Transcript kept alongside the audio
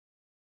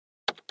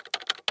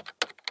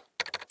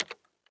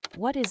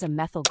What is a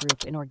methyl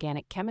group in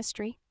organic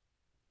chemistry?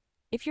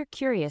 If you're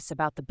curious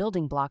about the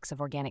building blocks of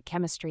organic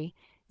chemistry,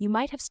 you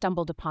might have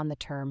stumbled upon the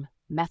term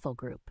methyl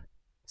group.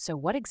 So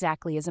what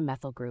exactly is a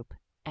methyl group,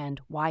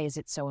 and why is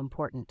it so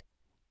important?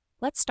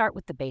 Let's start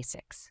with the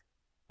basics.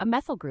 A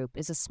methyl group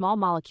is a small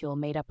molecule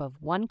made up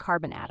of one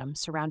carbon atom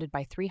surrounded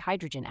by 3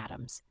 hydrogen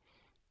atoms.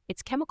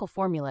 Its chemical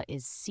formula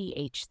is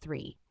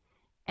CH3,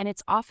 and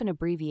it's often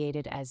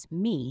abbreviated as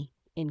Me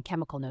in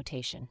chemical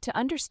notation. To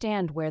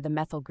understand where the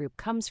methyl group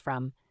comes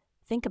from,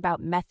 think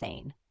about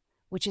methane,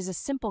 which is a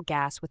simple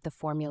gas with the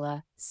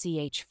formula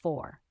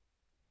CH4.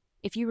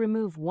 If you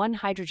remove one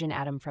hydrogen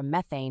atom from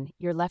methane,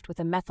 you're left with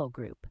a methyl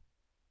group.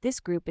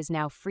 This group is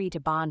now free to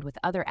bond with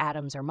other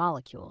atoms or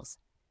molecules.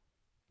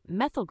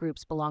 Methyl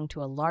groups belong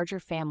to a larger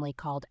family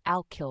called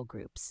alkyl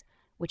groups,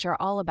 which are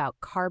all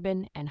about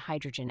carbon and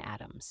hydrogen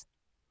atoms.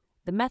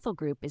 The methyl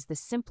group is the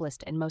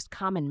simplest and most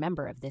common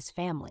member of this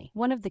family.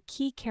 One of the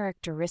key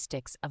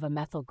characteristics of a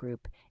methyl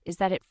group is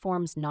that it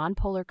forms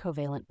nonpolar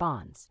covalent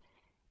bonds.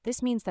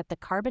 This means that the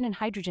carbon and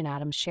hydrogen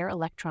atoms share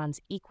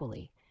electrons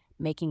equally,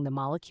 making the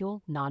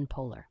molecule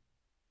nonpolar.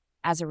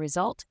 As a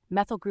result,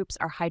 methyl groups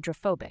are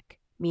hydrophobic,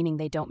 meaning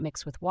they don't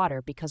mix with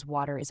water because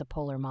water is a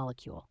polar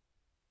molecule.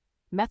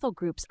 Methyl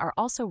groups are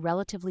also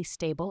relatively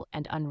stable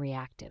and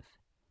unreactive.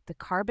 The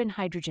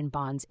carbon-hydrogen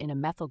bonds in a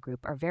methyl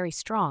group are very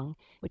strong,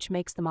 which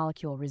makes the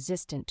molecule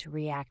resistant to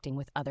reacting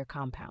with other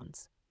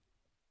compounds.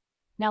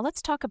 Now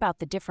let's talk about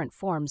the different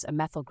forms a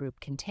methyl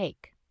group can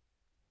take.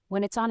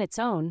 When it's on its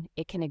own,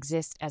 it can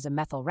exist as a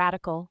methyl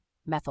radical,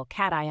 methyl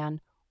cation,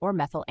 or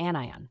methyl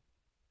anion.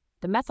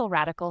 The methyl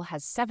radical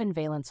has 7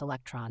 valence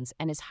electrons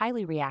and is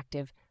highly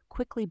reactive,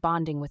 quickly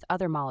bonding with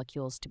other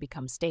molecules to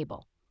become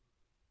stable.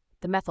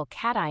 The methyl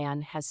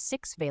cation has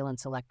 6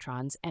 valence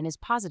electrons and is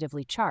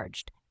positively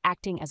charged,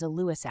 acting as a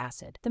Lewis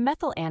acid. The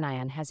methyl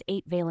anion has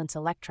 8 valence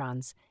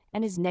electrons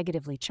and is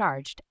negatively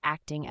charged,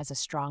 acting as a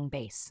strong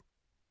base.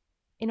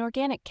 In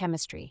organic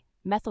chemistry,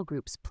 methyl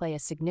groups play a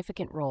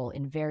significant role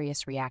in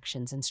various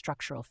reactions and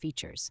structural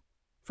features.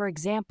 For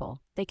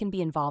example, they can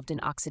be involved in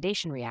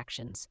oxidation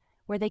reactions,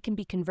 where they can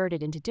be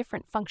converted into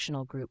different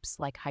functional groups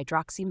like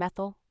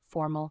hydroxymethyl,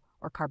 formyl,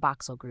 or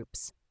carboxyl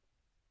groups.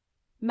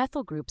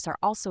 Methyl groups are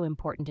also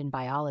important in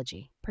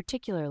biology,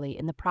 particularly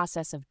in the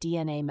process of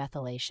DNA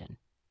methylation.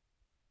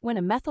 When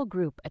a methyl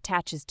group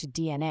attaches to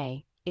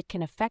DNA, it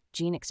can affect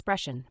gene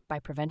expression by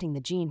preventing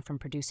the gene from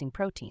producing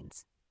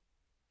proteins.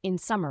 In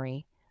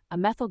summary, a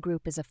methyl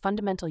group is a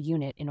fundamental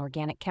unit in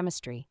organic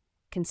chemistry,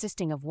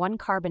 consisting of one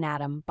carbon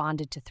atom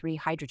bonded to 3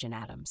 hydrogen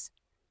atoms.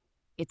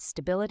 Its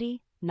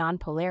stability,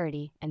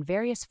 nonpolarity, and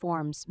various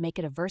forms make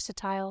it a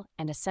versatile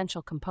and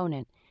essential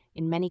component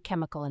in many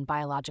chemical and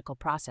biological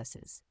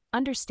processes.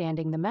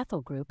 Understanding the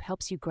methyl group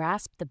helps you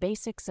grasp the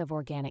basics of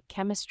organic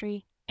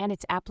chemistry and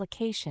its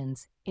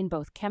applications in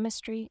both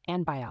chemistry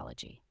and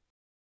biology.